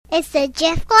It's the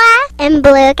Driftglass and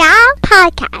Blue Gal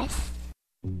podcast.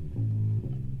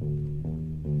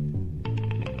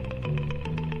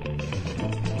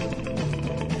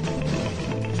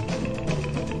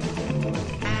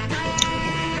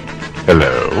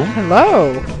 Hello.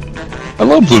 Hello.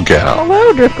 Hello, Blue Gal.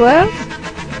 Hello, Driftglass.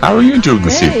 How are you doing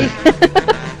this evening?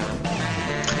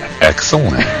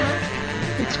 Excellent.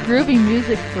 It's groovy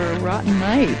music for a rotten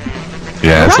night.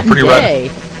 Yeah, it's a pretty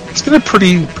day. It's been a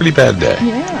pretty bad day.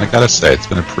 Yeah. I gotta say, it's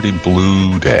been a pretty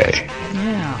blue day.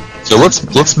 Yeah. So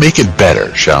let's make it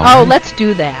better, shall we? Oh, let's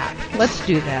do that. Let's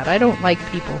do that. I don't like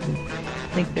people who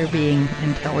think they're being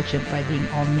intelligent by being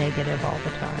all negative all the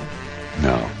time.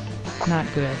 No. Not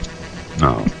good.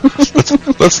 No.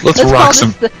 Let's rock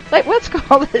some. Let's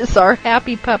call this our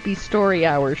Happy Puppy Story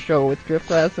Hour show with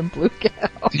Driftglass and Blue Gal.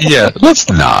 Yeah, let's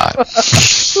not.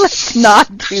 Let's not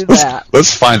do that.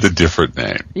 Let's find a different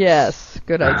name. Yes,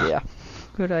 good idea.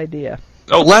 Good idea.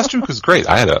 Oh, last week was great.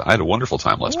 I had a wonderful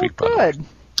time last week. By the way. Good.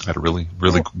 I had a really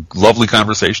lovely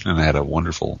conversation, and I had a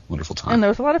wonderful time. And there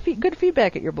was a lot of good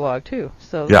feedback at your blog too.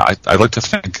 So yeah, I'd like to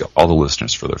thank all the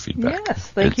listeners for their feedback. Yes,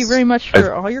 thank you very much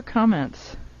for all your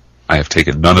comments. I have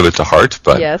taken none of it to heart,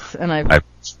 but yes, and I've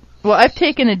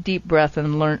taken a deep breath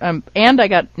and learned. And I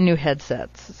got new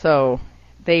headsets, so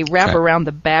they wrap around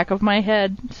the back of my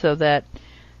head so that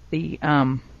the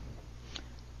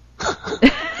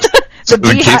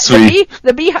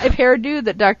the beehive hairdo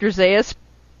that Dr. Zayas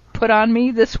put on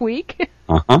me this week.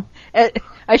 Uh-huh.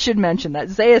 I should mention that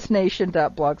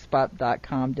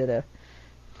zayasnation.blogspot.com did a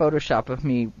Photoshop of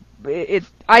me.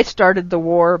 I started the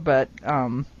war, but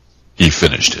he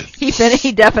finished it.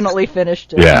 He definitely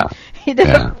finished it. Yeah. He did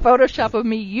a Photoshop of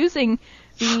me using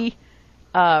the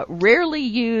rarely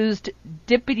used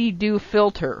dippity-doo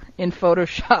filter in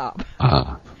Photoshop.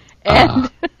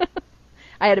 And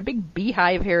I had a big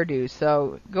beehive hairdo,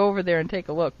 so go over there and take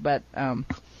a look. But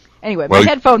anyway, my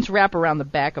headphones wrap around the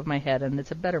back of my head, and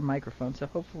it's a better microphone, so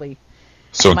hopefully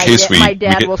my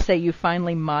dad will say you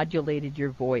finally modulated your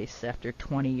voice after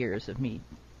 20 years of me.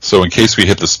 So in case we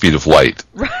hit the speed of light,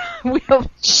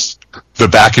 the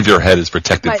back of your head is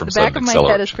protected from sudden acceleration. The back of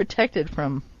my head is protected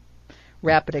from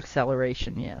rapid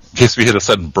acceleration, yes. In case we hit a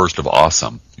sudden burst of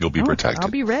awesome, you'll be protected. I'll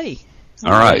be ready.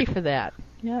 All right. Ready for that,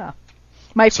 yeah.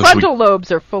 My frontal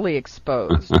lobes are fully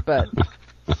exposed, but...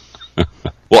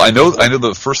 Well, I know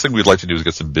the first thing we'd like to do is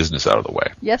get some business out of the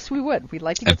way. Yes, we would. We'd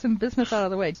like to get some business out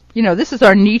of the way. You know, this is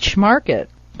our niche market,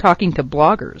 talking to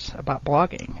bloggers about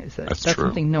blogging. That's true.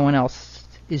 Something no one else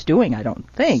is doing, I don't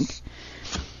think.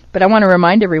 But I want to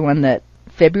remind everyone that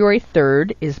February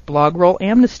 3rd is Blog Roll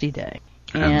Amnesty Day.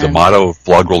 And the motto of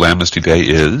Blog Roll Amnesty Day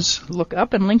is? Look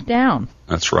up and link down.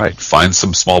 That's right. Find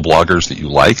some small bloggers that you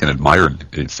like and admire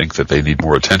and think that they need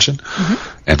more attention,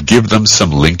 and give them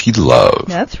some linky love.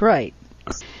 That's right.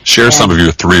 Share some of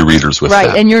your 3 readers with them.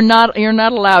 Right, and you're not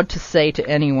allowed to say to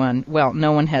anyone, well,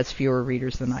 no one has fewer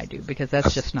readers than I do, because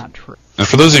that's just not true. And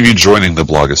for those of you joining the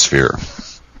blogosphere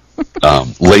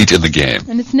late in the game.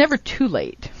 And it's never too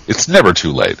late. It's never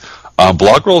too late.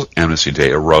 Blog Roll Amnesty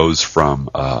Day arose from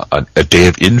a day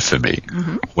of infamy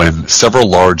when several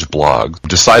large blogs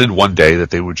decided one day that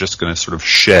they were just going to sort of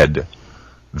shed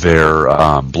their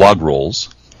blog rolls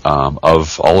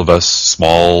of all of us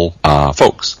small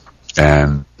folks.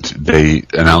 And they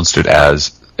announced it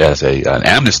as an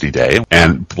amnesty day,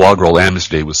 and Blog Roll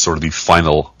Amnesty Day was sort of the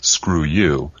final screw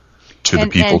you to the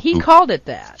people. And he called it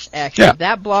that, actually. Yeah.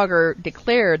 That blogger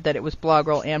declared that it was Blog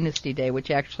Roll Amnesty Day,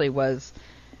 which actually was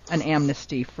an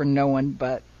amnesty for no one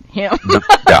but him.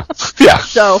 Yeah.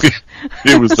 So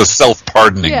it was the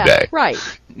self-pardoning day. Right.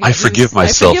 I forgive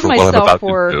myself for what I'm about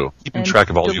to do. Keeping track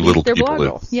of all you little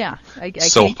people. Yeah, I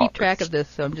can't keep track of this,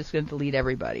 so I'm just going to delete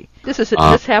everybody. This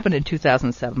happened in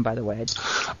 2007, by the way.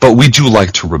 But we do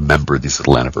like to remember these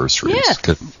little anniversaries. Yes.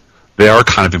 Because they are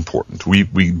kind of important. We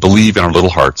believe in our little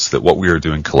hearts that what we are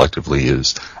doing collectively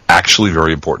is actually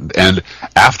very important. And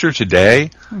after today,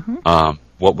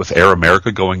 what with Air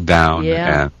America going down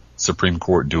and Supreme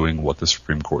Court doing what the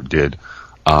Supreme Court did,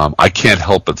 I can't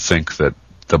help but think that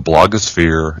the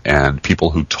blogosphere and people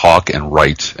who talk and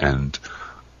write and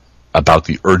about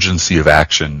the urgency of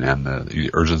action and the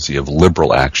urgency of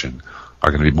liberal action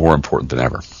are going to be more important than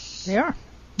ever. They are.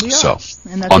 We are. So,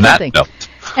 and that's on that thing. note.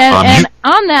 And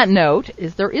on that note,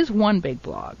 there is one big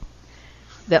blog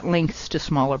that links to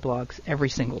smaller blogs every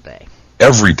single day.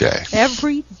 Every day.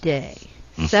 Every day.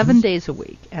 7 days a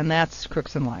week. And that's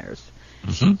Crooks and Liars.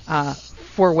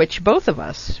 For which both of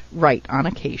us write on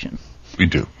occasion. We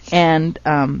do. And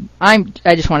I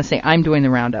just want to say I'm doing the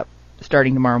roundup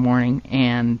starting tomorrow morning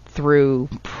and through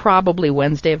probably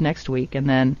Wednesday of next week. And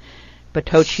then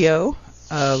Batocchio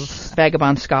of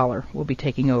Vagabond Scholar will be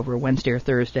taking over Wednesday or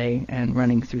Thursday and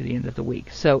running through the end of the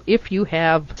week. So if you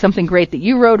have something great that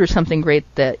you wrote or something great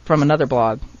that from another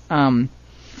blog,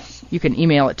 you can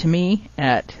email it to me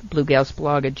at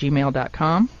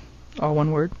bluegasblog@gmail.com, all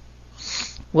one word.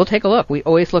 We'll take a look. We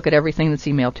always look at everything that's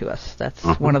emailed to us. That's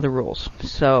one of the rules.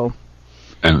 So,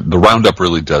 and the roundup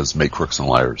really does make Crooks and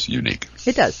Liars unique.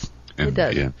 It does. It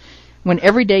does. Yeah. When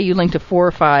every day you link to 4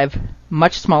 or 5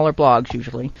 much smaller blogs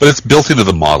usually. But it's built into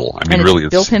the model. I mean, and really,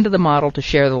 it's built into the model to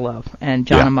share the love. And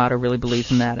John Yeah. Amato really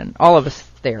believes in that, and all of us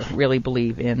there really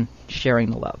believe in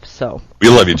sharing the love. So we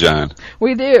love you, John.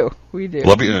 we do. We do.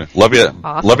 Love you,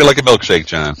 Awesome. love you like a milkshake,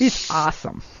 John. He's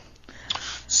awesome.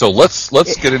 So let's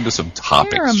get into some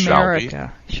topics, Air shall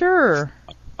America. Sure.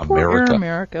 Poor Air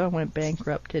America went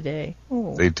bankrupt today.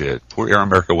 Oh. They did. Poor Air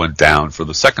America went down for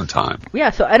the second time. Yeah,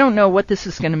 so I don't know what this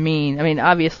is going to mean. I mean,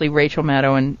 obviously Rachel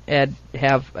Maddow and Ed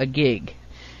have a gig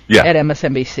at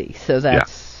MSNBC, so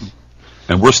that's... Yeah.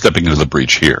 And we're stepping into the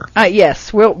breach here.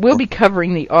 Yes, we'll be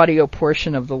covering the audio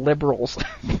portion of the liberals.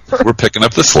 We're picking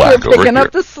up the slack We're picking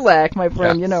up the slack, my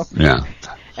friend, Yeah. you know. Yeah.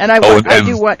 And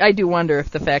I do wonder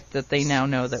if the fact that they now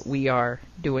know that we are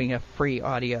doing a free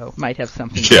audio might have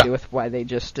something to do with why they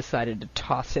just decided to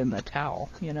toss in the towel,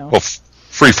 you know. Well,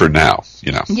 free for now,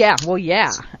 you know. Yeah, well,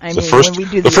 yeah. I mean, when we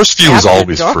do the first few is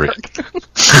always free.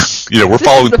 You know, we're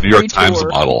following the New York Times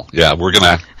model. Yeah, we're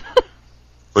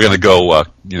gonna go,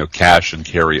 cash and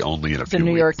carry only in a few weeks.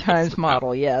 The New York Times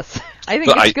model, yes. I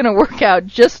think it's going to work out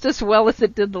just as well as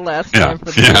it did the last time for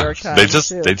the New York Times.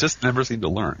 They just never seem to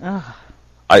learn.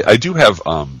 I do have,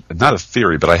 not a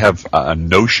theory, but I have a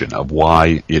notion of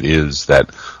why it is that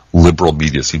liberal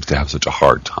media seems to have such a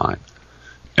hard time.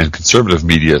 And conservative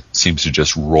media seems to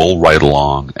just roll right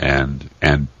along and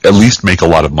at least make a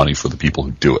lot of money for the people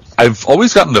who do it. I've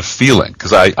always gotten the feeling,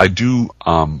 because I do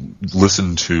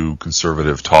listen to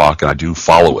conservative talk and I do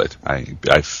follow it. I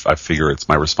figure it's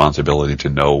my responsibility to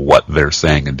know what they're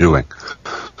saying and doing.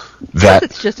 That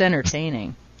it's just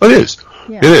entertaining. It is.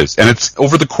 Yeah. It is. And it's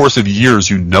over the course of years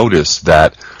you notice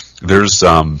that there's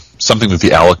something that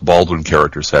the Alec Baldwin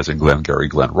character says in Glengarry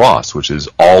Glen Ross, which is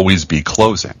always be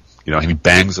closing. You know, he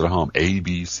bangs it home, A,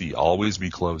 B, C, always be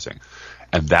closing.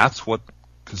 And that's what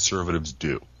conservatives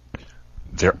do.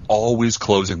 They're always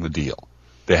closing the deal.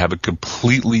 They have a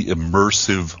completely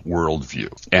immersive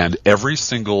worldview. And every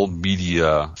single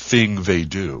media thing they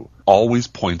do always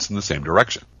points in the same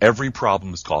direction. Every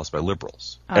problem is caused by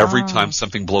liberals. Every time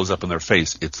something blows up in their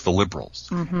face, it's the liberals.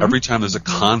 Mm-hmm. Every time there's a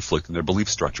conflict in their belief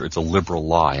structure, it's a liberal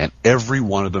lie. And every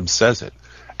one of them says it.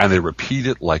 And they repeat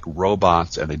it like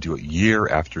robots, and they do it year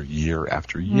after year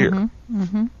after year. Mm-hmm.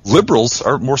 Mm-hmm. Liberals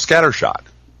are more scattershot.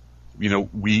 You know,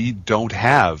 we don't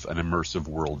have an immersive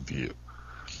worldview.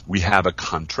 We have a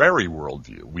contrary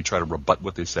worldview. We try to rebut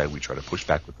what they say. We try to push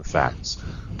back with the facts.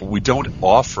 But we don't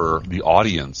offer the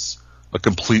audience a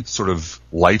complete sort of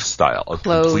lifestyle, a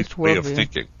complete way of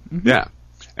thinking. Mm-hmm. Yeah.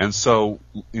 And so,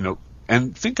 you know,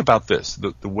 and think about this.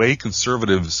 The way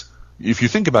conservatives... If you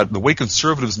think about it, the way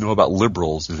conservatives know about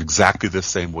liberals is exactly the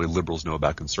same way liberals know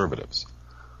about conservatives.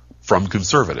 From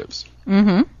conservatives.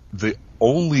 Mm-hmm. The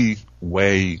only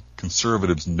way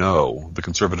conservatives know, the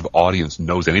conservative audience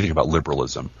knows anything about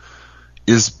liberalism,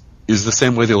 is the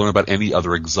same way they learn about any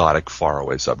other exotic,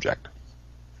 faraway subject.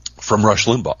 From Rush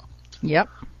Limbaugh. Yep.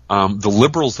 The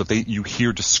liberals that you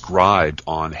hear described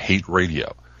on hate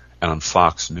radio and on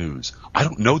Fox News, I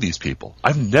don't know these people.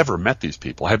 I've never met these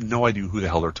people. I have no idea who the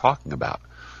hell they're talking about.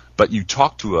 But you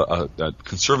talk to a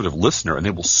conservative listener, and they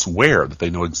will swear that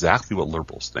they know exactly what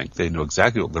liberals think. They know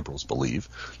exactly what liberals believe.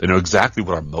 They know exactly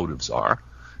what our motives are.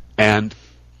 And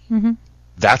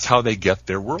that's how they get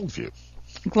their worldview.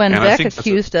 Glenn Beck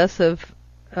accused us of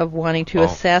wanting to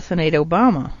assassinate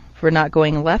Obama for not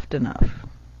going left enough.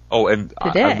 Oh, and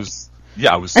today.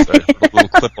 I was a little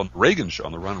clip on the Reagan show,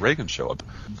 on the Ron Reagan show.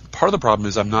 Part of the problem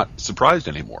is I'm not surprised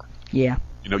anymore. Yeah.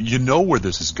 You know where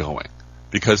this is going,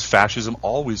 because fascism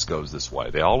always goes this way.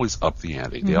 They always up the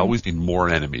ante. They always need more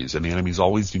enemies, and the enemies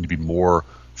always need to be more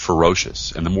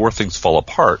ferocious. And the more things fall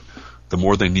apart, the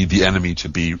more they need the enemy to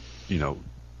be,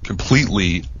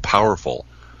 completely powerful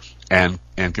and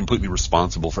completely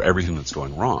responsible for everything that's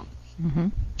going wrong. Mm-hmm.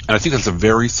 And I think that's a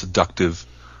very seductive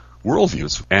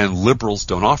worldview, and liberals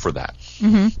don't offer that.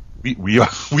 Mm-hmm.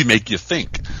 We make you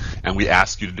think, and we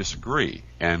ask you to disagree,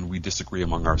 and we disagree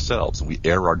among ourselves, and we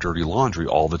air our dirty laundry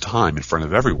all the time in front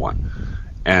of everyone,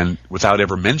 and without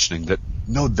ever mentioning that,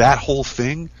 no, that whole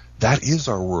thing, that is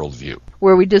our worldview.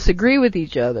 Where we disagree with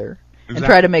each other and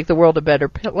try to make the world a better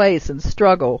place and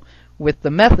struggle with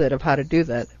the method of how to do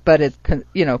that, but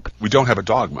we don't have a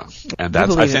dogma, and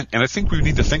that's I think we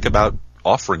need to think about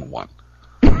offering one.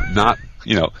 not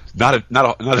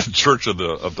a church of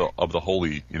the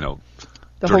holy,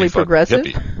 the holy progressive.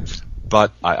 Hippie.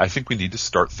 But I think we need to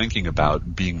start thinking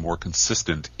about being more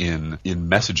consistent in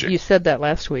messaging. You said that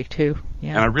last week too.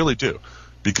 Yeah. And I really do,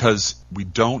 because we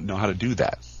don't know how to do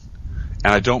that.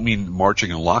 And I don't mean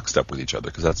marching in lockstep with each other,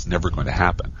 because that's never going to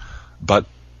happen. But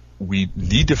we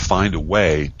need to find a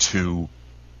way to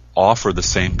offer the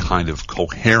same kind of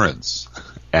coherence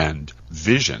and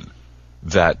vision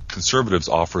that conservatives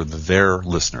offer their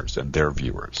listeners and their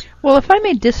viewers. Well, if I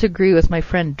may disagree with my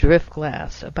friend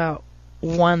Driftglass about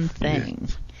one thing.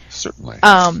 Yeah, certainly.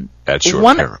 At your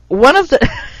peril. One of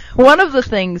the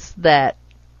things that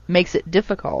makes it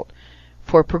difficult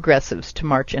for progressives to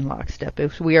march in lockstep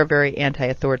is we are very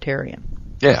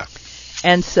anti-authoritarian. Yeah.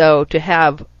 And so to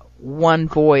have one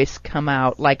voice come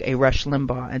out like a Rush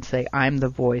Limbaugh and say, I'm the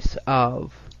voice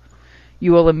of,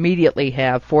 you will immediately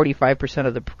have 45%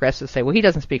 of the progressives say, well, he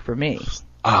doesn't speak for me.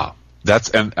 I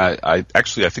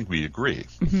think we agree.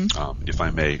 Mm-hmm. If I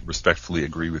may respectfully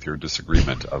agree with your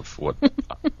disagreement of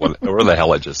whatever the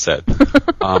hell I just said.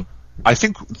 I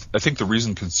think the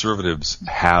reason conservatives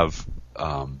have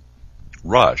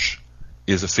Rush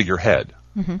is a figurehead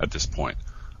at this point.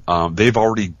 They've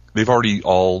already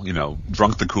all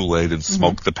drunk the Kool-Aid and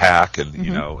smoked the pack and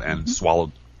and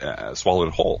swallowed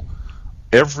it whole.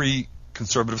 Every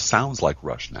conservative sounds like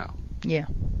Rush now. Yeah.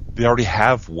 They already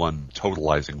have one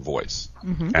totalizing voice,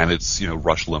 and it's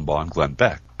Rush Limbaugh and Glenn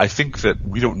Beck. I think that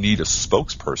we don't need a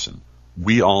spokesperson.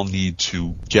 We all need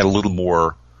to get a little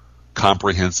more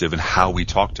comprehensive in how we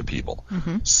talk to people,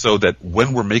 so that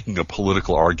when we're making a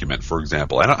political argument, for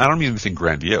example, I don't mean anything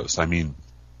grandiose. I mean,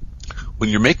 when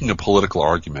you're making a political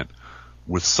argument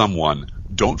with someone,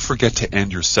 don't forget to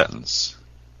end your sentence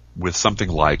with something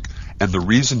like, and the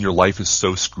reason your life is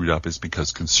so screwed up is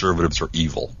because conservatives are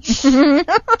evil.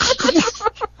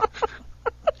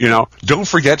 Don't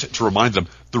forget to remind them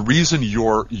the reason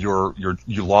you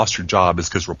lost your job is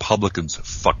because Republicans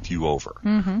fucked you over.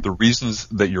 The reasons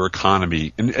that your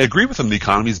economy, and I agree with them, the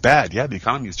economy is bad. Yeah, the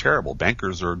economy is terrible.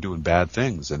 Bankers are doing bad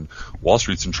things, and Wall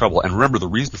Street's in trouble. And remember, the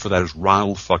reason for that is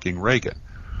Ronald fucking Reagan.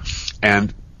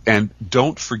 And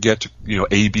don't forget to,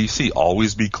 ABC,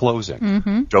 always be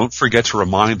closing. Don't forget to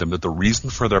remind them that the reason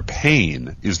for their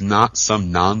pain is not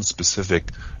some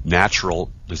non-specific natural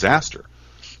disaster.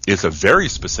 It's a very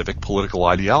specific political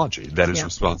ideology that is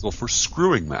responsible for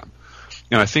screwing them.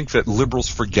 And I think that liberals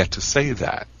forget to say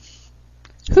that.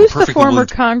 Who's the former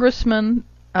congressman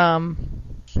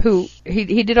who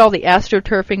he did all the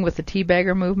astroturfing with the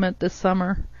teabagger movement this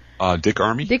summer? Dick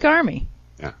Armey? Dick Armey.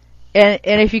 Yeah.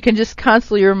 And if you can just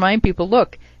constantly remind people,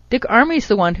 look, Dick Armey's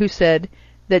the one who said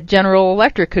that General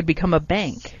Electric could become a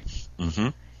bank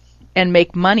and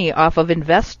make money off of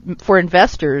for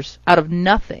investors out of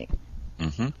nothing.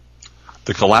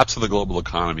 The collapse of the global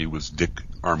economy was Dick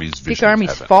Armey's vision. Dick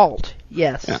Armey's fault.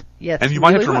 Yes. Yeah. Yes. And you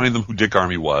might have to remind them who Dick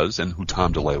Armey was and who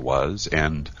Tom DeLay was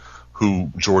and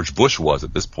who George Bush was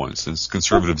at this point, since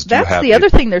conservatives do have... That's the other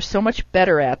thing they're so much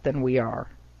better at than we are.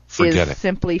 Forgetting. Is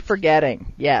simply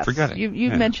forgetting. Yes. Forgetting.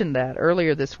 You mentioned that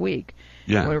earlier this week.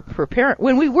 Yeah.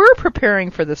 When we were preparing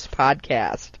for this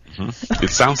podcast. It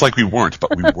sounds like we weren't,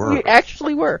 but we were. We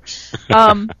actually were.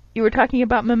 You were talking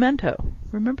about Memento.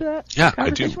 Remember that? Yeah, I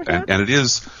do. And it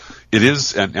is,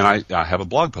 and I have a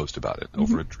blog post about it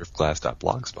over at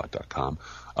driftglass.blogspot.com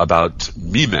about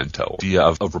memento, the idea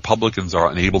of Republicans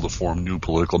are unable to form new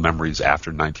political memories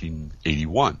after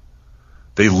 1981.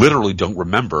 They literally don't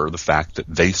remember the fact that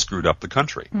they screwed up the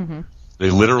country. They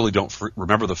literally don't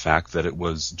remember the fact that it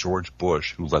was George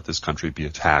Bush who let this country be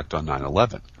attacked on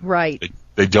 9/11. Right.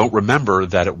 They don't remember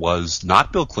that it was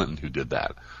not Bill Clinton who did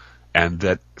that, and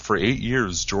that for 8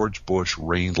 years George Bush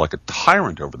reigned like a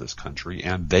tyrant over this country,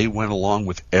 and they went along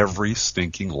with every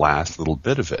stinking last little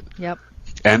bit of it. Yep.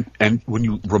 And when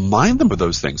you remind them of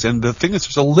those things, and the thing is,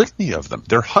 there's a litany of them.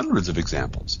 There are hundreds of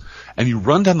examples, and you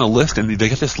run down the list, and they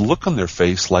get this look on their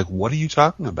face like, "What are you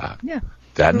talking about? Yeah,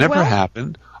 that never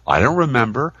happened. I don't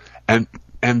remember." And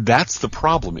that's the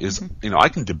problem. Is I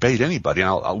can debate anybody, and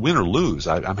I'll win or lose.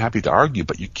 I'm happy to argue,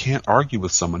 but you can't argue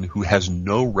with someone who has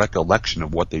no recollection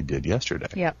of what they did yesterday.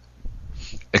 Yep.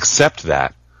 Except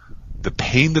that the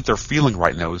pain that they're feeling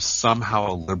right now is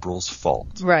somehow a liberal's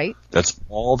fault. Right. That's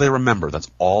all they remember. That's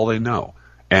all they know.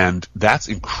 And that's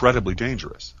incredibly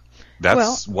dangerous.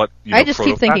 That's what I just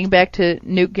keep thinking back to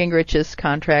Newt Gingrich's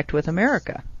contract with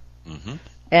America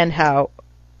and how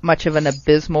much of an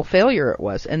abysmal failure it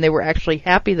was. And they were actually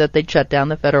happy that they'd shut down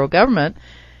the federal government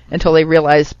until they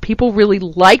realized people really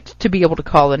liked to be able to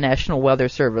call the National Weather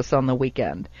Service on the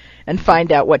weekend and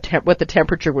find out what the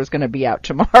temperature was going to be out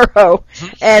tomorrow.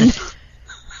 And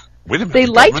Wait a minute. They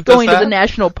the liked government does going to the that?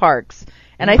 national parks.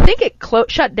 And I think it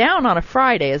shut down on a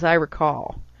Friday, as I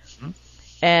recall.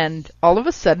 And all of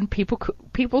a sudden,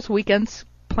 people's weekend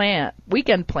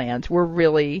plans were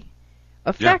really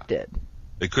affected. Yeah.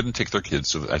 They couldn't take their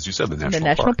kids to, as you said, the national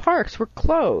national park. parks were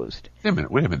closed. Wait a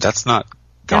minute. That's not.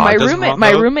 And God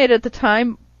my roommate at the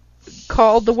time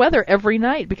called the weather every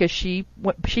night because she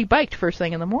biked first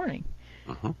thing in the morning.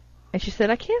 Uh-huh. And she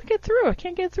said, I can't get through.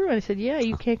 And I said, yeah,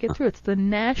 you can't get through. It's the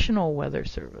National Weather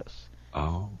Service.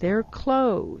 Oh. They're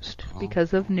closed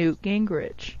because of Newt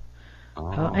Gingrich.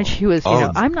 Oh. And she was,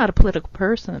 I'm not a political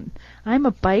person. I'm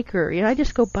a biker. I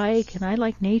just go bike, and I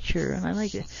like nature, and I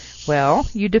like it. Well,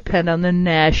 you depend on the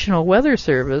National Weather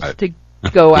Service to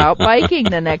go out biking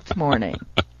the next morning.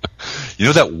 You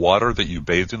know that water that you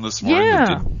bathed in this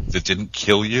morning that didn't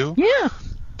kill you? Yeah.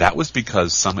 That was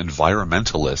because some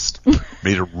environmentalist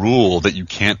made a rule that you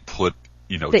can't put,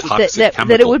 toxic chemicals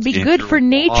that it would be good for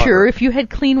nature water. if you had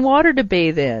clean water to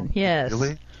bathe in. Yes.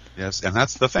 Really? Yes, and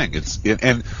that's the thing.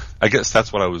 And I guess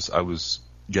that's what I was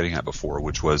getting at before,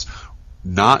 which was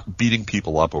not beating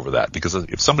people up over that, because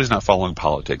if somebody's not following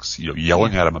politics,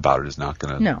 yelling at them about it is not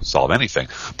going to solve anything.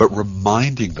 But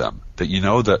reminding them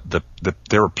that that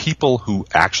there are people who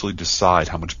actually decide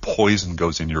how much poison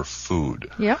goes in your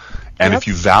food. Yep. And if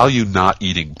you value not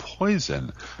eating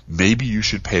poison, maybe you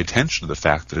should pay attention to the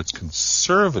fact that it's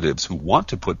conservatives who want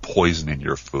to put poison in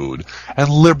your food and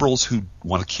liberals who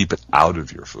want to keep it out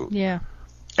of your food. Yeah.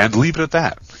 And leave it at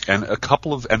that. And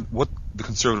what the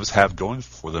conservatives have going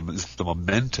for them is the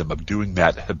momentum of doing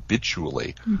that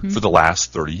habitually for the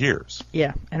last 30 years.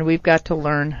 Yeah, and we've got to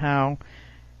learn how.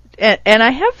 And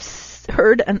I have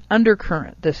heard an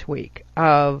undercurrent this week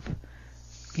of,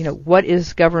 what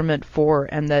is government for,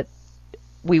 and that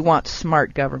we want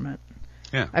smart government.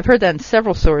 Yeah. I've heard that in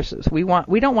several sources. We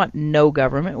don't want no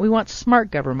government. We want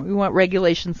smart government. We want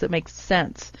regulations that make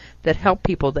sense, that help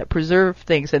people, that preserve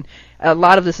things. And a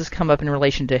lot of this has come up in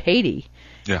relation to Haiti,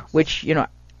 which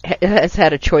has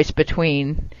had a choice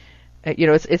between.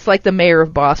 It's like the mayor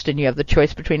of Boston. You have the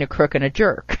choice between a crook and a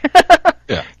jerk.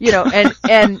 Yeah.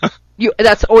 And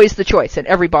that's always the choice in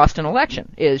every Boston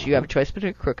election is you have a choice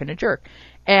between a crook and a jerk.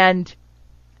 And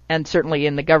certainly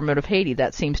in the government of Haiti,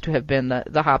 that seems to have been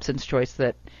the Hobson's choice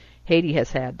that Haiti has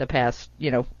had the past,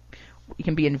 we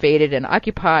can be invaded and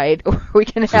occupied, or we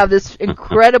can have this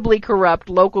incredibly corrupt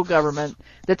local government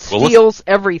that steals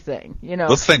everything,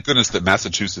 Let's thank goodness that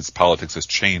Massachusetts politics has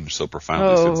changed so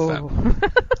profoundly since then.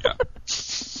 Yeah.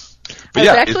 But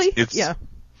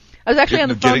I was actually on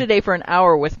the phone today for an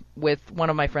hour with one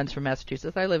of my friends from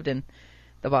Massachusetts. I lived in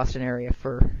the Boston area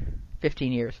for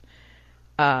 15 years.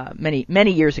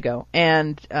 Many years ago,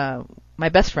 and my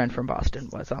best friend from Boston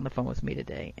was on the phone with me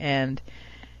today, and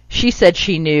she said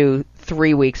she knew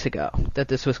 3 weeks ago that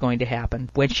this was going to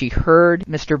happen when she heard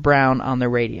Mr. Brown on the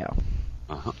radio.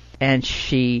 Uh-huh. And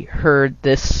she heard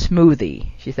this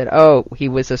smoothie. She said, oh, he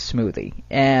was a smoothie.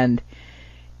 And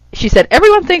she said,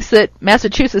 everyone thinks that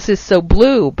Massachusetts is so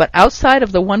blue, but outside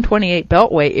of the 128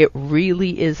 Beltway, it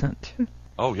really isn't.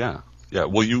 Oh, yeah. Yeah,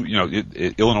 well,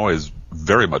 Illinois is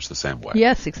very much the same way.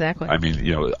 Yes, exactly. I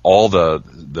mean, all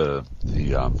the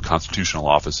constitutional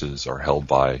offices are held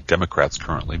by Democrats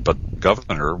currently, but the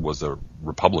governor was a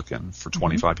Republican for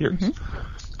 25 years.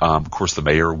 Mm-hmm. Of course, the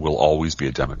mayor will always be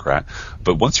a Democrat,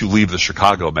 but once you leave the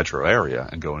Chicago metro area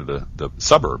and go into the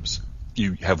suburbs,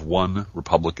 you have one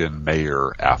Republican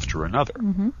mayor after another,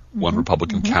 one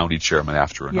Republican county chairman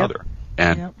after another.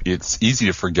 And it's easy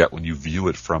to forget when you view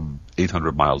it from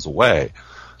 800 miles away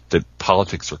that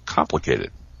politics are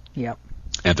complicated. Yep.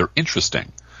 And they're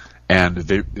interesting. And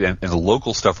the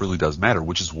local stuff really does matter,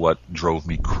 which is what drove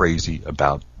me crazy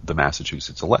about the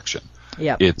Massachusetts election.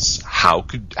 Yep. It's how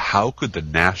could the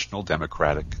National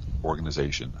Democratic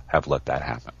Organization have let that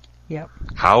happen? Yep.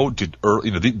 How did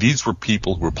these were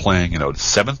people who were playing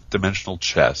seventh dimensional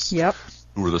chess. Yep.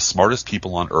 Who were the smartest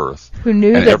people on earth. Who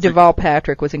knew that Deval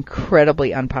Patrick was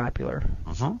incredibly unpopular.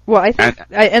 Mm-hmm. Well, I think,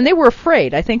 and they were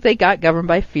afraid. I think they got governed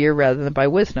by fear rather than by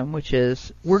wisdom, which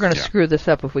is, we're going to screw this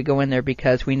up if we go in there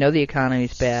because we know the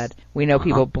economy's bad. We know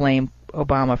people blame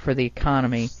Obama for the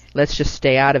economy. Let's just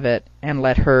stay out of it and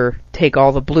let her take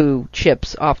all the blue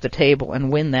chips off the table and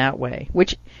win that way.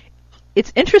 Which,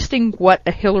 it's interesting what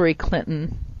a Hillary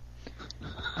Clinton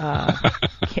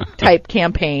type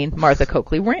campaign Martha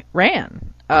Coakley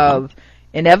ran of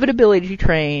inevitability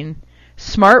train,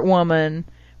 smart woman,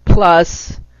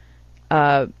 plus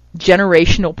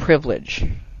generational privilege.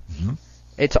 Mm-hmm.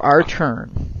 It's our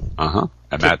turn.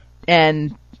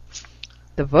 And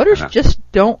the voters just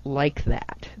don't like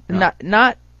that. No.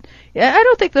 I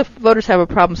don't think the voters have a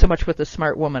problem so much with the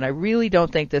smart woman. I really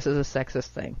don't think this is a sexist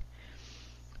thing.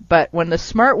 But when the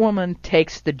smart woman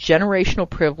takes the generational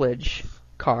privilege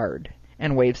card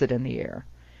and waves it in the air,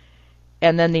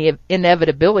 and then the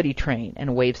inevitability train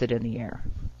and waves it in the air.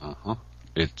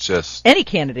 It just... Any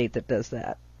candidate that does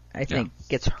that, I think,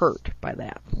 gets hurt by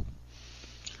that.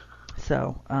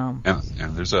 So... and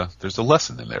there's a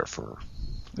lesson in there for...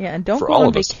 Yeah, and don't go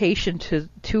on vacation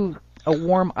to a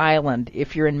warm island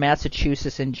if you're in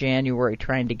Massachusetts in January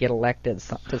trying to get elected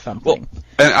to something. Well,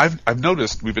 and I've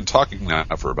noticed, we've been talking now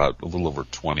for about a little over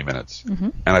 20 minutes,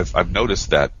 and I've noticed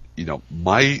that,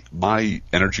 my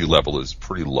energy level is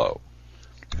pretty low.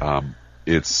 And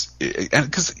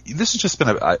because this has just been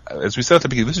as we said at the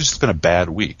beginning, this has just been a bad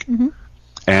week.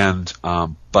 And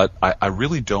but I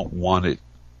really don't want it.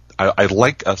 I'd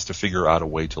like us to figure out a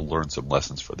way to learn some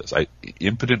lessons for this.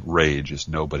 Impotent rage is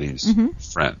nobody's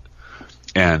friend,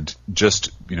 and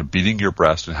just beating your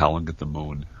breast and howling at the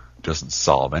moon doesn't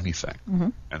solve anything.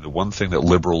 And the one thing that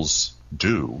liberals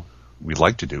we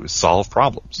like to do, is solve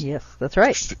problems. Yes, that's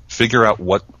right. Figure out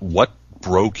what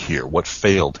broke here, what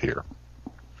failed here.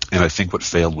 And I think what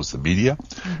failed was the media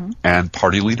and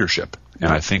party leadership.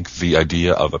 And I think the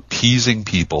idea of appeasing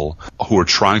people who are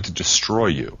trying to destroy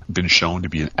you been shown to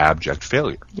be an abject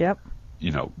failure. Yep.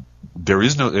 There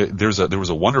was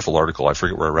a wonderful article, I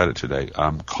forget where I read it today,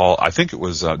 I think it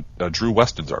was Drew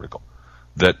Weston's article,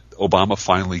 that Obama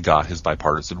finally got his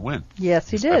bipartisan win. Yes,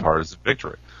 he did. Bipartisan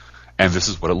victory. And this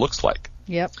is what it looks like.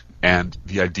 Yep. And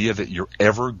the idea that you're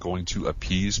ever going to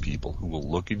appease people who will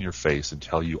look in your face and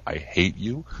tell you, I hate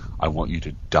you, I want you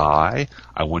to die,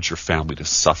 I want your family to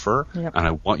suffer, and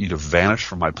I want you to vanish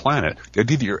from my planet, the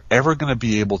idea that you're ever going to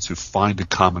be able to find a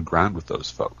common ground with those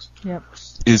folks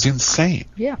is insane.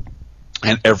 Yeah.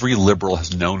 And every liberal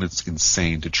has known it's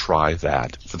insane to try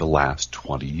that for the last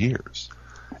 20 years.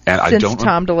 And since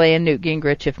Tom DeLay and Newt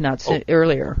Gingrich, if not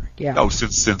earlier. Yeah. Oh,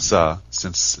 since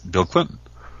Bill Clinton.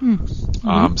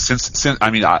 That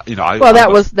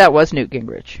was Newt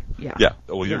Gingrich. Yeah. Yeah.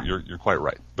 Well, you're quite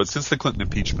right. But since the Clinton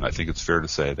impeachment, I think it's fair to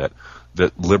say that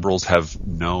liberals have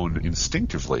known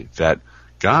instinctively that,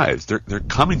 guys, they're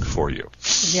coming for you.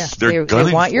 Yeah.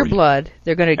 They want your blood.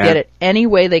 They're going to get it any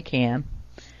way they can.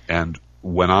 And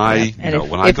when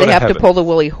if they have to pull the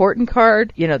Willie Horton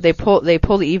card, they pull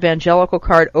the evangelical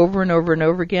card over and over and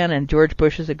over again, and George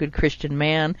Bush is a good Christian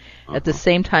man. At the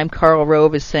same time, Karl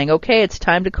Rove is saying, okay, it's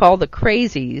time to call the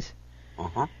crazies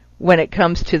when it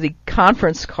comes to the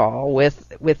conference call with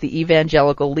the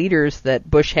evangelical leaders that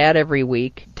Bush had every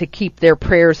week to keep their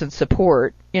prayers and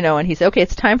support. And he said, okay,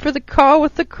 it's time for the call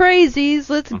with the crazies.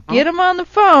 Let's get them on the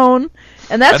phone.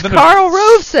 And that's Karl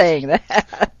Rove saying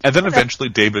that. And then eventually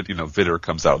David, Vitter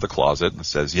comes out of the closet and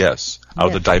says, yes, out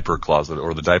of the diaper closet,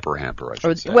 or the diaper hamper, I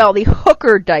should say. Well, the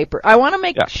hooker diaper. I want to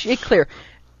make it clear.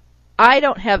 I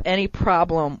don't have any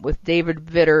problem with David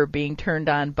Vitter being turned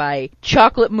on by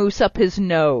chocolate mousse up his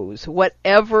nose.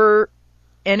 Whatever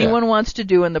anyone wants to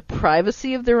do in the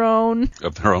privacy of their own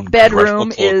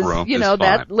bedroom is,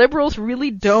 that liberals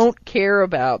really don't care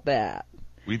about that.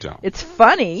 We don't. It's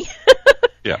funny.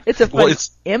 Yeah. It's a fun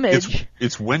image.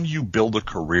 It's when you build a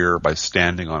career by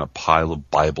standing on a pile of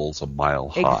Bibles a mile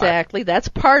high. Exactly. That's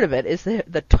part of it, is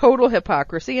the total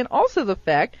hypocrisy, and also the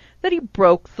fact that he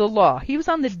broke the law. He was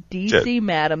on the D.C.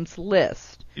 Madam's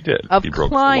list of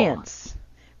clients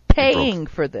paying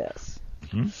for this.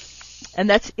 And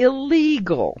that's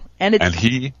illegal. And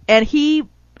he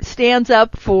stands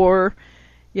up for,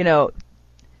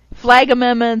 flag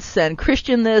amendments and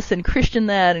Christian this and Christian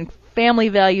that and family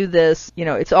value this.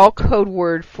 It's all code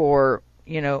word for,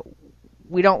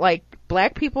 we don't like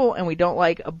black people, and we don't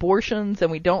like abortions,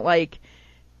 and we don't like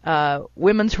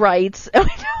women's rights, and we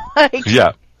don't like...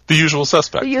 Yeah, the usual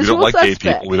suspects. We don't like gay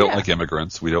people. We don't like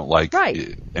immigrants. We don't like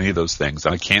any of those things.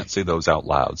 And I can't say those out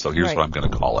loud, so here's what I'm going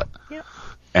to call it. Yeah.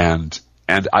 And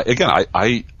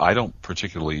I don't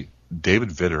particularly... David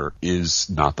Vitter is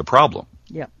not the problem.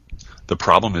 Yeah. The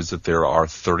problem is that there are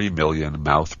 30 million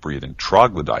mouth-breathing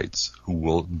troglodytes who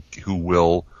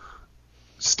will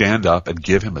stand up and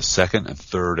give him a second and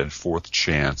third and fourth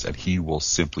chance, and he will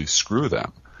simply screw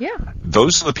them. Yeah.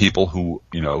 Those are the people who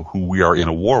we are in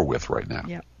a war with right now.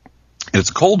 Yeah. It's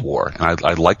a Cold War, and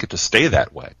I'd like it to stay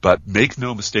that way. But make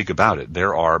no mistake about it,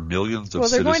 there are millions of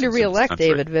citizens. Well, they're going to reelect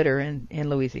David Vitter in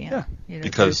Louisiana. Yeah,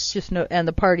 because just and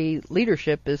the party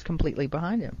leadership is completely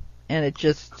behind him, and it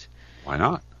just... Why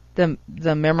not?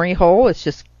 The memory hole is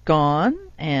just gone,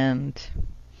 and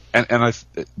this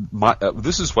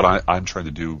is what I'm trying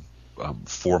to do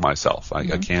for myself.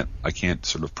 I can't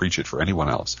sort of preach it for anyone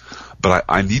else, but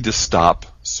I need to stop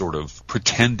sort of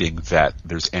pretending that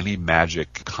there's any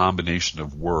magic combination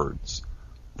of words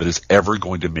that is ever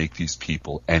going to make these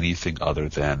people anything other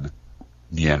than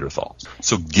Neanderthals.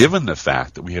 So given the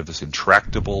fact that we have this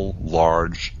intractable,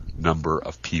 large number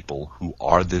of people who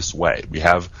are this way, we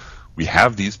have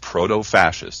these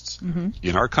proto-fascists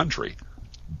in our country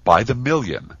by the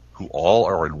million who all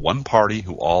are in one party,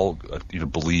 who all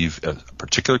believe a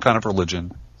particular kind of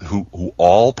religion, who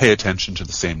all pay attention to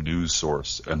the same news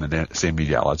source and the same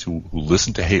media outlets, who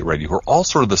listen to hate radio, who are all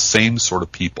sort of the same sort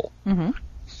of people.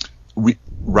 We,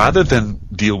 rather than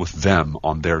deal with them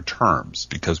on their terms,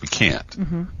 because we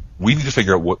can't, we need to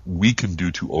figure out what we can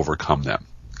do to overcome them.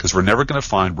 Because we're never going to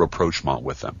find rapprochement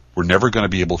with them. We're never going to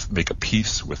be able to make a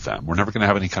peace with them. We're never going to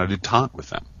have any kind of detente with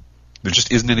them. There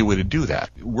just isn't any way to do that.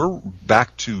 We're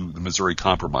back to the Missouri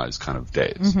Compromise kind of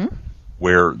days,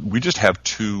 where we just have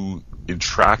two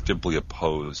intractably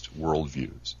opposed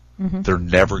worldviews. They're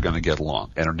never going to get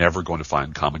along and are never going to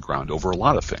find common ground over a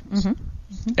lot of things.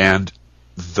 And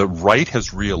the right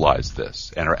has realized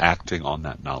this and are acting on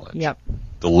that knowledge.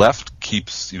 The left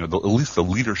keeps, at least the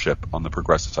leadership on the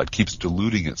progressive side keeps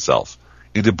deluding itself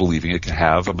into believing it can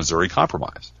have a Missouri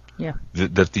Compromise.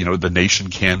 That the nation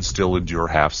can still endure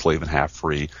half slave and half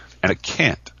free, and it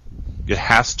can't. It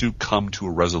has to come to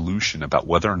a resolution about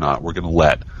whether or not we're going to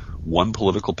let one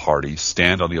political party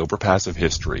stand on the overpass of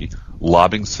history,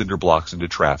 lobbing cinder blocks into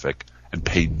traffic, and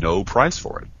pay no price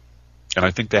for it. And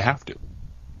I think they have to.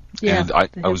 And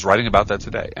I was writing about that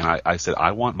today, and I said,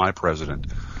 I want my president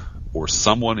or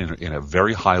someone in a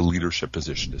very high leadership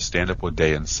position to stand up one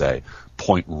day and say,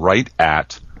 point right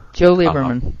at Joe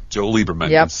Lieberman.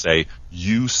 And say,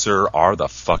 you, sir, are the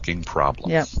fucking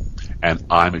problem. And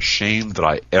I'm ashamed that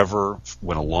I ever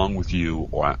went along with you,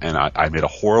 and I made a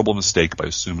horrible mistake by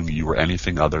assuming you were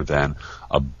anything other than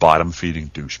a bottom-feeding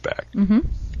douchebag.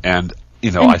 And,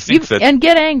 I think that... And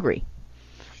get angry.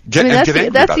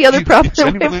 That's the other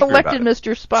problem. We've elected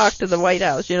Mr. Spock to the White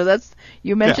House.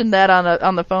 You mentioned that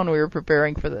on the phone we were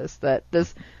preparing for this. That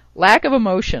this lack of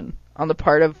emotion on the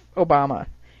part of Obama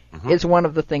is one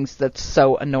of the things that's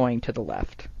so annoying to the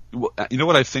left. Well, you know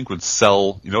what I think would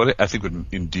sell? You know what I think would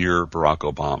endear Barack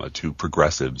Obama to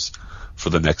progressives for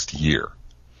the next year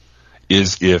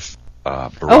is if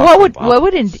Barack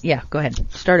Obama, go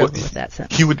ahead. Start over with that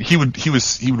sentence.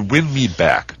 He would win me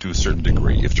back to a certain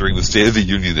degree if during the State of the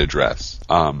Union address,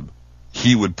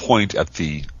 he would point at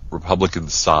the Republican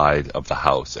side of the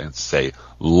House and say,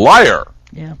 "Liar."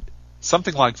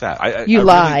 Something like that. You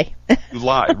lie,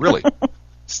 really.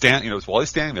 While he's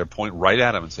standing there, point right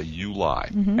at him and say, "You lie."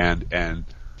 And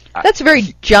that's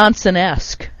very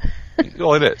Johnson-esque.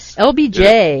 Well, it is.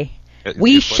 LBJ,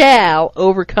 we shall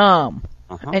overcome.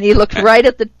 And he looked right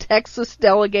at the Texas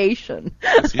delegation.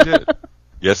 Yes, he did.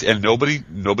 Yes, and nobody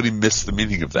missed the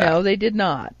meaning of that. No, they did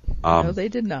not.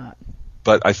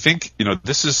 But I think,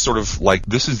 this is sort of like,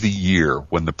 this is the year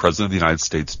when the President of the United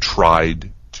States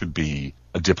tried to be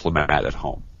a diplomat at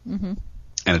home. And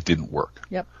it didn't work.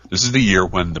 This is the year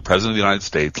when the President of the United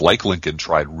States, like Lincoln,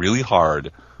 tried really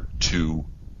hard to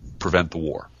prevent the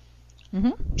war.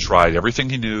 Tried everything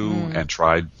he knew and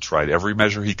tried every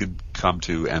measure he could come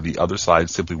to, and the other side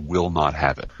simply will not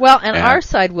have it. Well, and our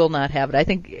side will not have it. I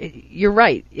think you're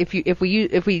right. If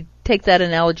we take that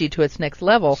analogy to its next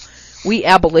level, we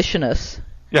abolitionists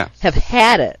have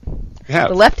had it.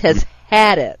 The left has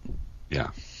had it.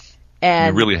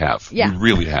 And we really have. We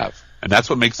really have. And that's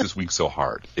what makes this week so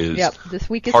hard. This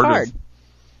week is hard.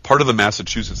 Part of the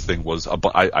Massachusetts thing was,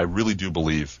 I really do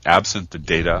believe, absent the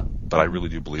data, but I really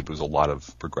do believe there was a lot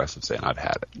of progressives saying, I've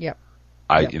had it.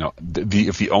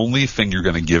 If the only thing you're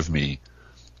going to give me,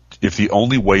 if the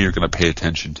only way you're going to pay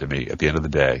attention to me at the end of the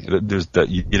day, there's that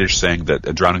Yiddish saying that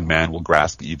a drowning man will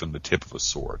grasp even the tip of a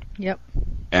sword.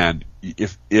 And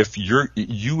if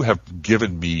you have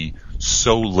given me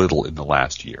so little in the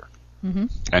last year,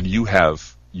 and you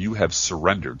have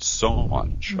surrendered so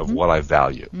much of what I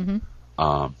value.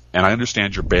 And I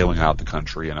understand you're bailing out the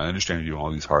country, and I understand you're doing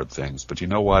all these hard things, but you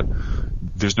know what?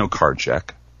 There's no card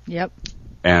check.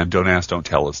 And Don't Ask, Don't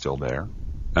Tell is still there.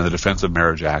 And the Defense of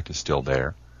Marriage Act is still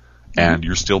there. And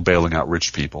you're still bailing out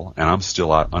rich people, and I'm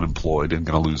still unemployed and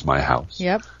going to lose my house.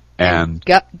 And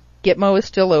Gitmo is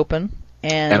still open.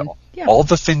 And all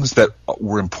the things that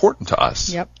were important to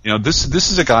us.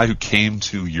 This is a guy who came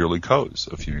to Yearly Co's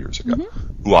a few years ago,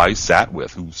 who I sat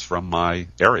with, who's from my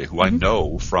area, who I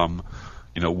know from,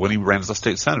 when he ran as a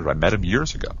state senator. I met him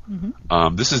years ago.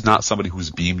 This is not somebody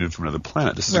who's beamed in from another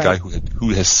planet. This is a guy who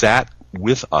has sat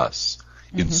with us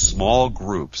in small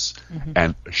groups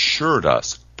and assured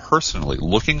us personally,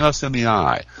 looking us in the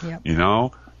eye,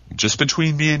 just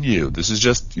between me and you, this is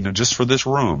just, just for this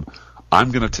room,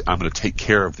 I'm gonna take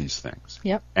care of these things.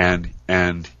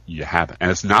 And you haven't.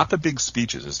 And it's not the big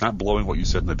speeches. It's not blowing what you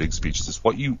said in the big speeches. It's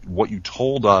what you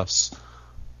told us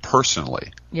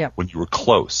personally, Yep. when you were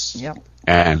close Yep.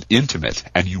 and intimate,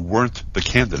 and you weren't the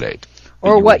candidate.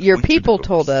 Or you what were your going to people do.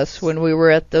 told us when we were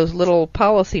at those little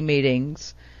policy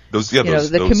meetings. Those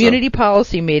Community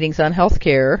policy meetings on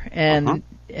healthcare, and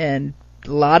a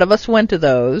lot of us went to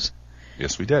those.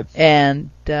 Yes, we did. And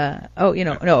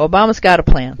Obama's got a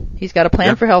plan. He's got a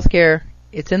plan for healthcare.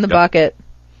 It's in the bucket.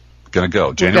 Gonna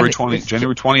go January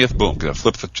 20th. Boom. Gonna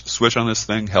flip the switch on this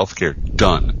thing. Healthcare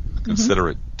done. Consider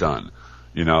it done.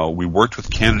 You know, we worked with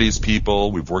Kennedy's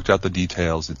people. We've worked out the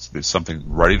details. It's something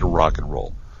ready to rock and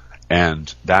roll,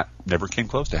 and that never came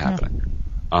close to happening.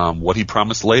 What he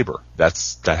promised labor, that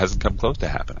hasn't come close to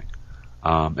happening.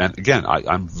 And again,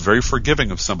 I'm very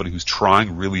forgiving of somebody who's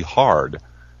trying really hard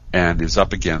and is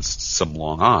up against some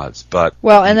long odds. But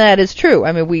and that is true.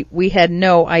 I mean, we had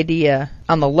no idea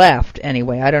on the left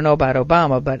anyway. I don't know about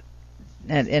Obama, but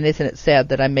and isn't it sad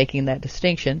that I'm making that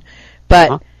distinction?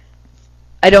 But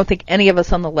I don't think any of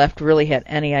us on the left really had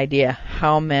any idea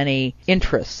how many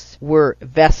interests were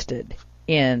vested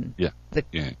in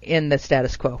the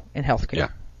status quo in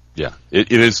healthcare. Yeah,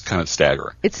 it is kind of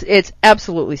staggering. It's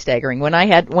absolutely staggering. When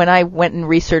I went and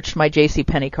researched my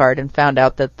JCPenney card and found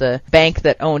out that the bank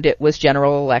that owned it was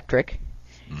General Electric,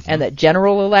 and that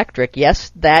General Electric,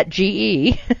 yes, that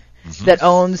GE that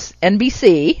owns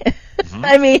NBC,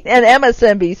 I mean, and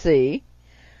MSNBC,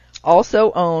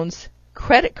 also owns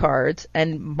credit cards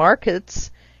and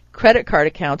markets credit card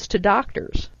accounts to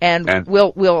doctors. And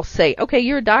we'll say, okay,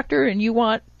 you're a doctor and you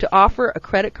want to offer a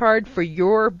credit card for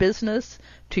your business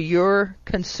to your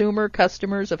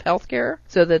customers of healthcare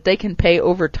so that they can pay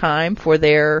over time for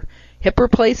their hip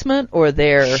replacement or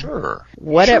their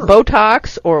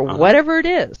Botox or whatever it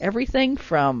is. Everything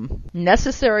from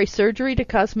necessary surgery to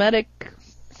cosmetic,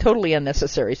 totally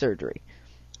unnecessary surgery.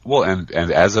 Well, and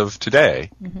as of today,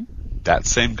 that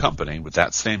same company with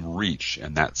that same reach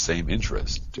and that same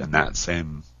interest and that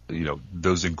same,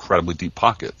 those incredibly deep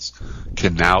pockets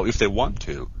can now, if they want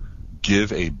to,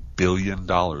 give $1 billion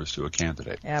to a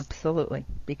candidate. Absolutely.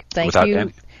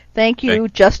 Thank you,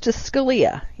 Justice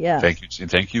Scalia. Yeah.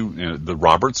 Thank you, the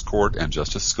Roberts Court and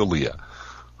Justice Scalia,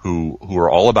 who are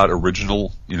all about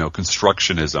original,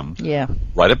 constructionism. Yeah.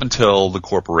 Right up until the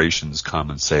corporations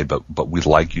come and say, but we'd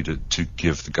like you to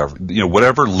give the government,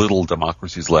 whatever little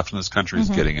democracy is left in this country is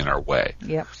getting in our way.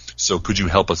 Yep. So could you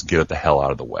help us get it the hell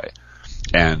out of the way?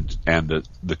 And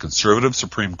the conservative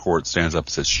Supreme Court stands up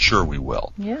and says, sure, we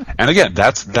will. Yeah. And again,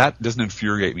 that doesn't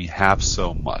infuriate me half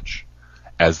so much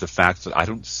as the fact that I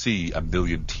don't see 1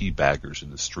 million teabaggers in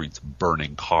the streets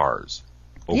burning cars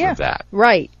over that.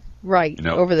 Right.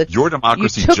 Over your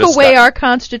democracy. You took away our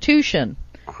Constitution.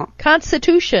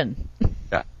 Constitution.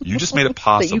 Yeah. You just made it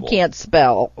possible. That you can't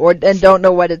spell and don't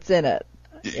know what it's in it.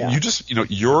 Yeah. You just,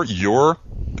 your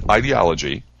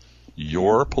ideology,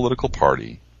 your political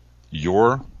party,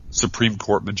 your Supreme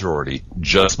Court majority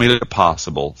just made it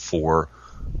possible for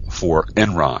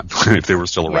Enron, if they were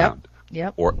still around,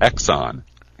 or Exxon,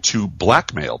 to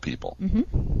blackmail people,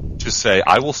 to say,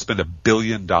 I will spend $1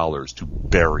 billion to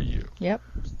bury you. Yep.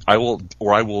 I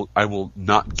will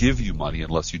not give you money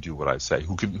unless you do what I say.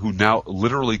 Who now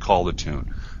literally call the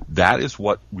tune. That is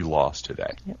what we lost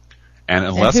today. Yep. And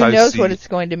unless who knows what it's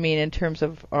going to mean in terms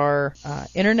of our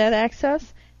internet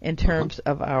access, in terms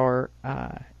of our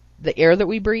the air that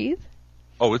we breathe.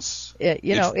 Oh, it's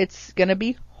going to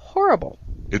be horrible.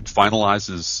 It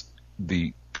finalizes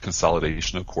the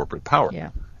consolidation of corporate power. Yeah.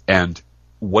 And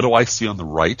what do I see on the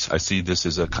right? I see this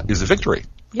as a victory.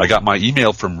 Yeah. I got my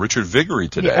email from Richard Viguerie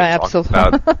today talking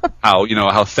about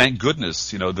how thank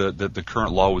goodness the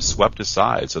current law was swept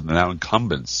aside, so that now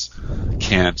incumbents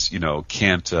can't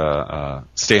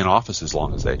stay in office as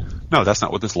long as they. No, that's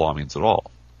not what this law means at all.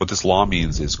 What this law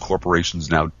means is corporations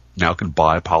now can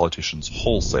buy politicians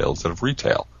wholesale instead of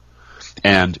retail.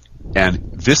 And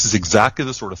this is exactly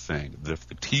the sort of thing that if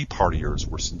the Tea Partiers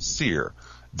were sincere,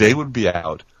 they would be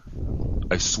out,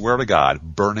 I swear to God,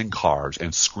 burning cars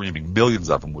and screaming. Millions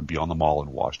of them would be on the mall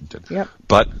in Washington. Yep.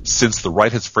 But since the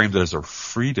right has framed it as a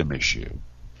freedom issue,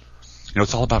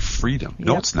 it's all about freedom.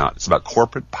 No, it's not. It's about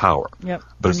corporate power. Yep.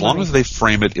 But as long as they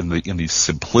frame it in the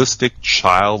simplistic,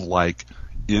 childlike,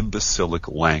 imbecilic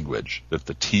language that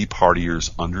the Tea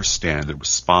Partiers understand and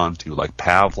respond to, like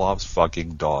Pavlov's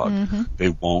fucking dog, they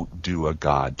won't do a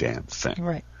goddamn thing.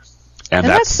 Right. And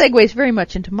that segues very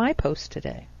much into my post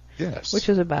today. Yes. Which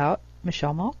was about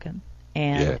Michelle Malkin.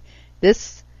 And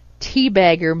this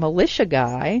teabagger militia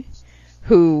guy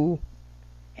who,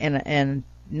 and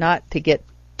not to get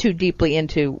too deeply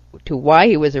into why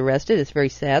he was arrested, it's very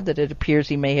sad that it appears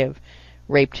he may have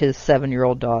raped his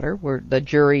 7-year-old daughter, where the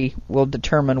jury will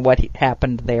determine what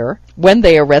happened there. When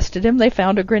they arrested him, they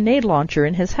found a grenade launcher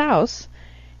in his house,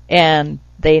 and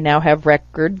they now have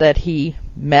record that he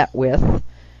met with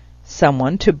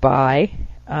someone to buy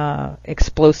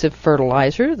explosive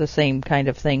fertilizer, the same kind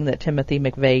of thing that Timothy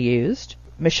McVeigh used.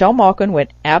 Michelle Malkin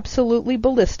went absolutely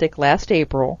ballistic last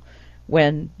April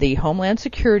when the Homeland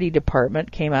Security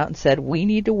Department came out and said, we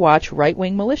need to watch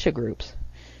right-wing militia groups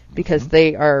because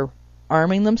they are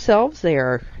arming themselves, they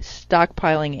are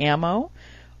stockpiling ammo,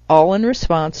 all in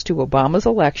response to Obama's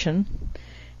election,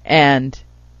 and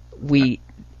we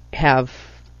have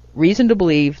reason to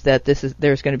believe that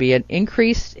there's going to be an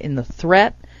increase in the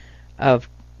threat of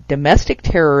domestic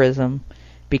terrorism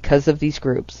because of these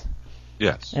groups.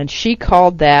 Yes. And she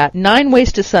called that 9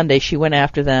 Ways to Sunday. She went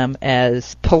after them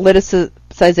as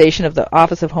politicization of the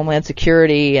Office of Homeland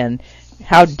Security and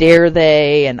how dare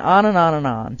they, and on and on and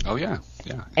on. Oh, yeah.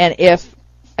 Yeah. And if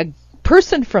a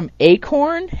person from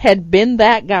Acorn had been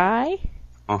that guy,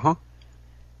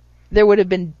 there would have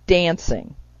been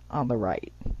dancing on the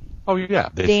right. Oh, yeah.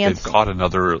 They've caught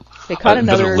another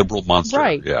liberal monster.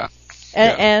 Right. Yeah.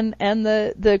 And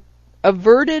the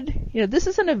averted, this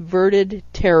is an averted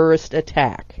terrorist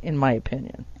attack, in my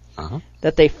opinion.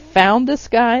 That they found this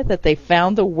guy, that they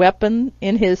found the weapon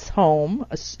in his home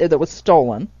that was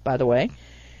stolen, by the way,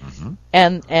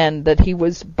 and that he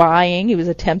was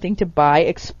attempting to buy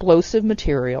explosive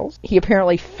materials. He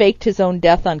apparently faked his own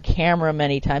death on camera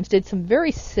many times, did some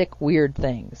very sick, weird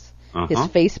things. His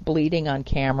face bleeding on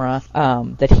camera,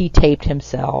 that he taped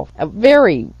himself. A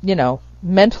very,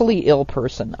 mentally ill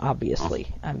person, obviously.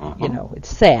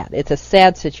 It's sad. It's a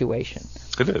sad situation.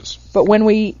 It is. But when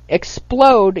we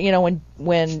explode,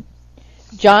 when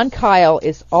John Kyle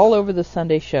is all over the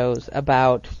Sunday shows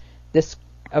about this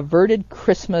averted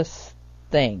Christmas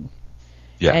thing.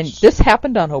 Yes. And this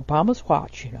happened on Obama's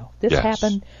watch, This Yes.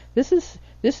 happened. This is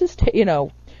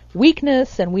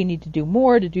weakness, and we need to do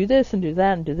more to do this and do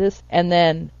that and do this. And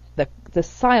then the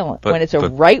silent, when it's a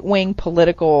right-wing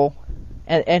political...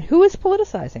 And who is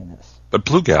politicizing this? But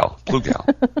Blue Gal.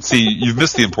 See, you've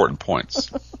missed the important points.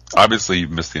 Obviously,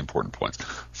 you've missed the important points.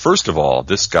 First of all,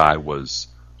 this guy was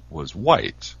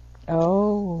white.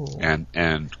 Oh. And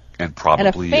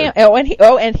probably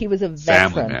and he was a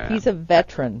veteran. Family man. He's a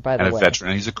veteran, by the way. And a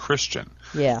veteran, and he's a Christian.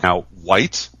 Yeah. Now,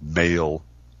 white male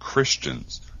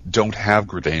Christians don't have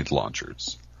grenade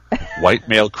launchers. White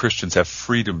male Christians have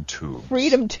freedom tubes.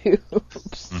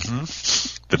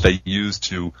 That they use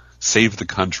to save the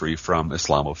country from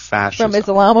Islamofascism.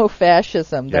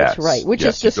 That's right. Which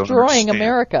is destroying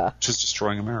America.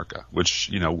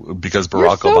 Which, because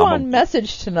Barack Obama... You're so on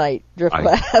message tonight,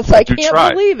 Driftglass. I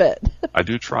can't believe it. I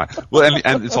do try. Well,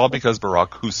 and it's all because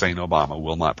Barack Hussein Obama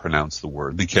will not pronounce the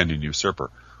Kenyan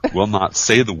usurper, will not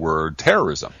say the word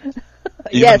terrorism.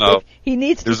 Yes, he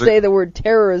needs to say the word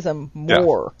terrorism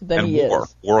more than he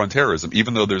is. War on terrorism,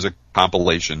 even though there's a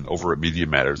compilation over at Media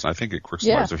Matters, and I think at Quick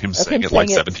Smarts, of him saying it like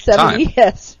 17 times.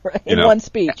 Yes, right, in one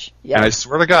speech. Yes. And I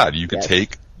swear to God, you could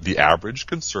take the average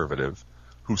conservative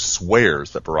who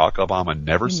swears that Barack Obama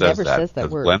never says that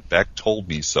word. Glenn Beck told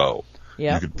me so.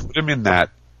 Yeah. You could put him in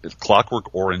that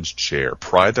Clockwork Orange chair,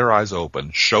 pry their eyes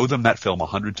open, show them that film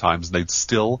 100 times, and they'd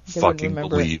still fucking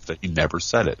believe that he never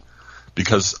said it.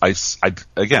 Because I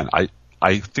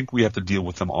think we have to deal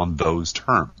with them on those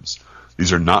terms.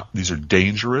 These are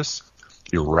dangerous,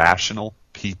 irrational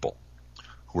people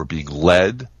who are being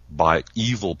led by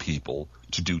evil people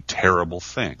to do terrible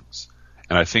things.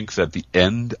 And I think that the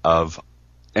end of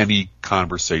any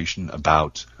conversation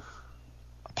about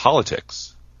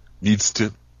politics needs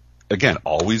to, again,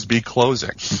 always be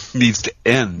closing, needs to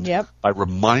end by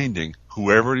reminding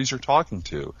whoever it is you're talking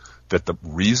to that the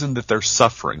reason that they're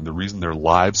suffering, the reason their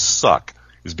lives suck,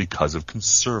 is because of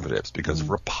conservatives, because of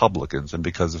Republicans, and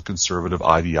because of conservative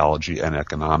ideology and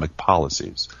economic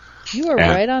policies. You are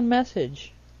right on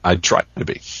message. I try to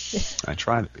be.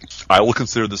 I will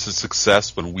consider this a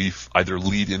success when we either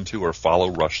lead into or follow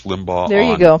Rush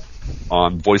Limbaugh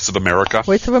on Voice of America.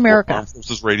 Voice of America. Armed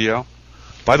Forces Radio.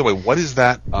 By the way, what is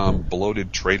that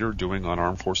bloated traitor doing on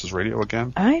Armed Forces Radio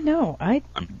again? I know.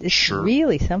 It's sure.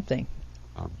 Really something.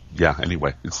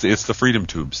 Anyway, it's the Freedom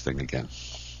Tubes thing again.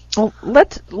 Well,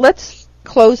 let's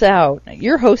close out.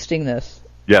 You're hosting this.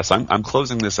 Yes, I'm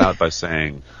closing this out by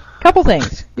saying... Couple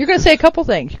things. You're going to say a couple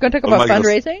things. You're going to talk about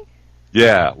fundraising?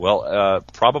 Yeah, well,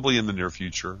 probably in the near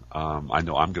future. I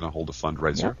know I'm going to hold a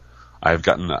fundraiser. Yep. I've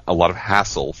gotten a lot of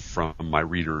hassle from my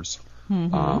readers,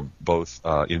 both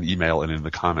in email and in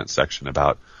the comment section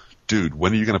about, dude,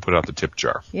 when are you going to put out the tip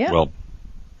jar? Yeah. Well,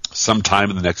 sometime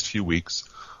in the next few weeks,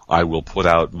 I will put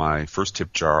out my first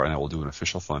tip jar, and I will do an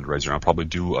official fundraiser. And I'll probably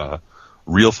do a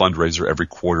real fundraiser every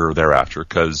quarter thereafter,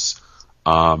 because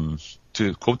to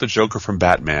quote the Joker from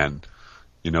Batman,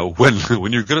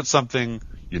 when you're good at something,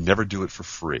 you never do it for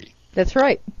free. That's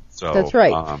right. So, that's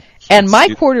right. And my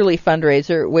quarterly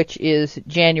fundraiser, which is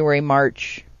January,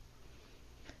 March,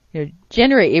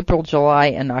 January, April, July,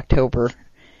 and October,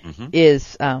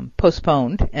 is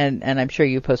postponed, and I'm sure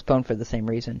you postponed for the same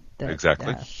reason.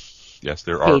 Exactly. Yes,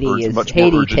 there Haiti are much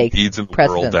more urgent needs in the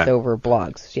world than over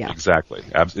blogs. Yeah, exactly.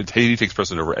 Haiti takes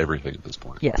precedent over everything at this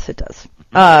point. Yes, it does.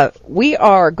 We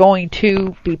are going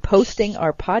to be posting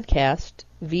our podcast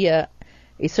via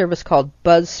a service called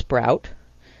Buzzsprout.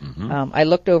 I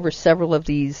looked over several of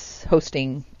these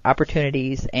hosting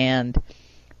opportunities, and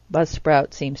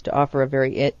Buzzsprout seems to offer a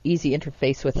very easy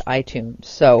interface with iTunes.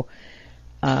 So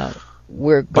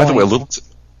we're going... By the way, a little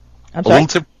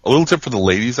tip for the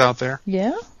ladies out there.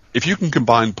 Yeah? If you can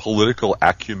combine political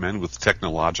acumen with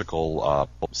technological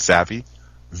savvy,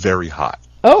 very hot.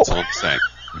 Oh. That's all I'm saying.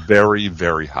 Very,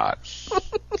 very hot.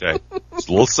 Okay? Just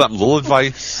a little something, little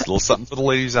advice, a little something for the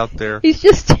ladies out there. He's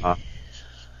just...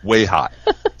 way hot.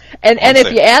 and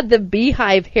if you add the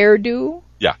beehive hairdo...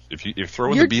 Yeah, if you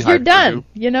throw in the beehive you're done,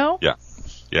 hairdo, Yeah.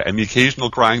 Yeah, and the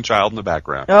occasional crying child in the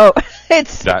background. Oh,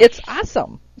 it's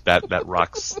awesome. That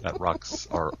rocks the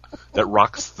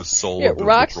soul It of the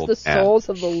rocks liberal the souls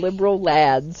of the liberal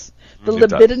lads. The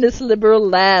It libidinous liberal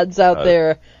lads out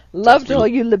there. Love to all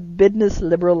you libidinous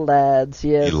liberal lads,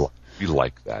 yes. We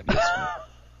like that, yes.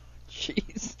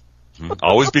 Jeez.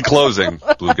 Always be closing,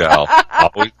 Blue Gal.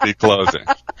 Always be closing.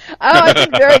 I've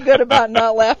been very good about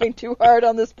not laughing too hard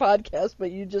on this podcast,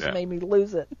 but you just made me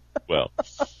lose it. Well,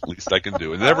 least I can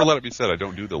do. And never let it be said I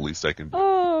don't do the least I can do.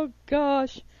 Oh,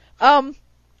 gosh. And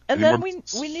then we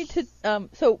need to,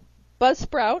 so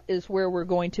Buzzsprout is where we're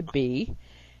going to be,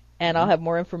 and I'll have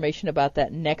more information about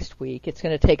that next week. It's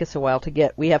going to take us a while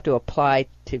we have to apply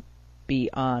to be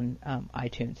on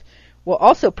iTunes. We'll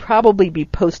also probably be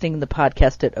posting the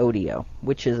podcast at Odeo,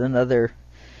 which is another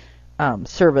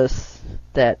service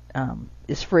that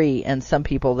is free, and some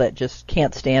people that just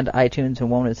can't stand iTunes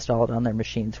and won't install it on their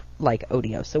machines like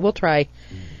Odeo. So we'll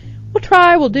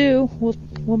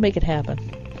make it happen.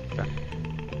 Okay.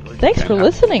 Thanks for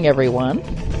listening, everyone.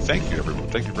 Thank you, everyone.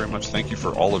 Thank you very much. Thank you for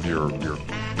all of your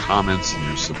comments and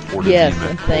your support. Yes,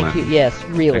 and thank you. Yes,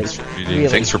 really. Thanks for reading. Really.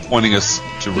 Thanks for pointing us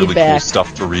to really cool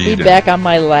stuff to read. Feedback on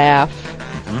my laugh.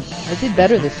 I did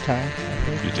better this time.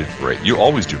 You did great. You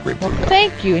always do great. Well,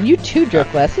 thank you, and you too,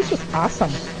 Driftglass. This was awesome.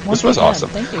 This was awesome.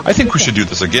 Thank you. I think we should do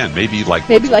this again. Maybe like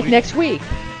next week.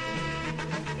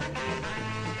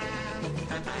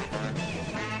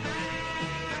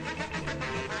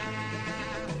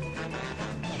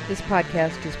 This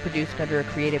podcast is produced under a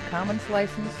Creative Commons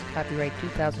license, copyright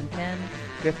 2010,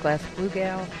 Driftglass Blue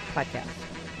Gal Podcast.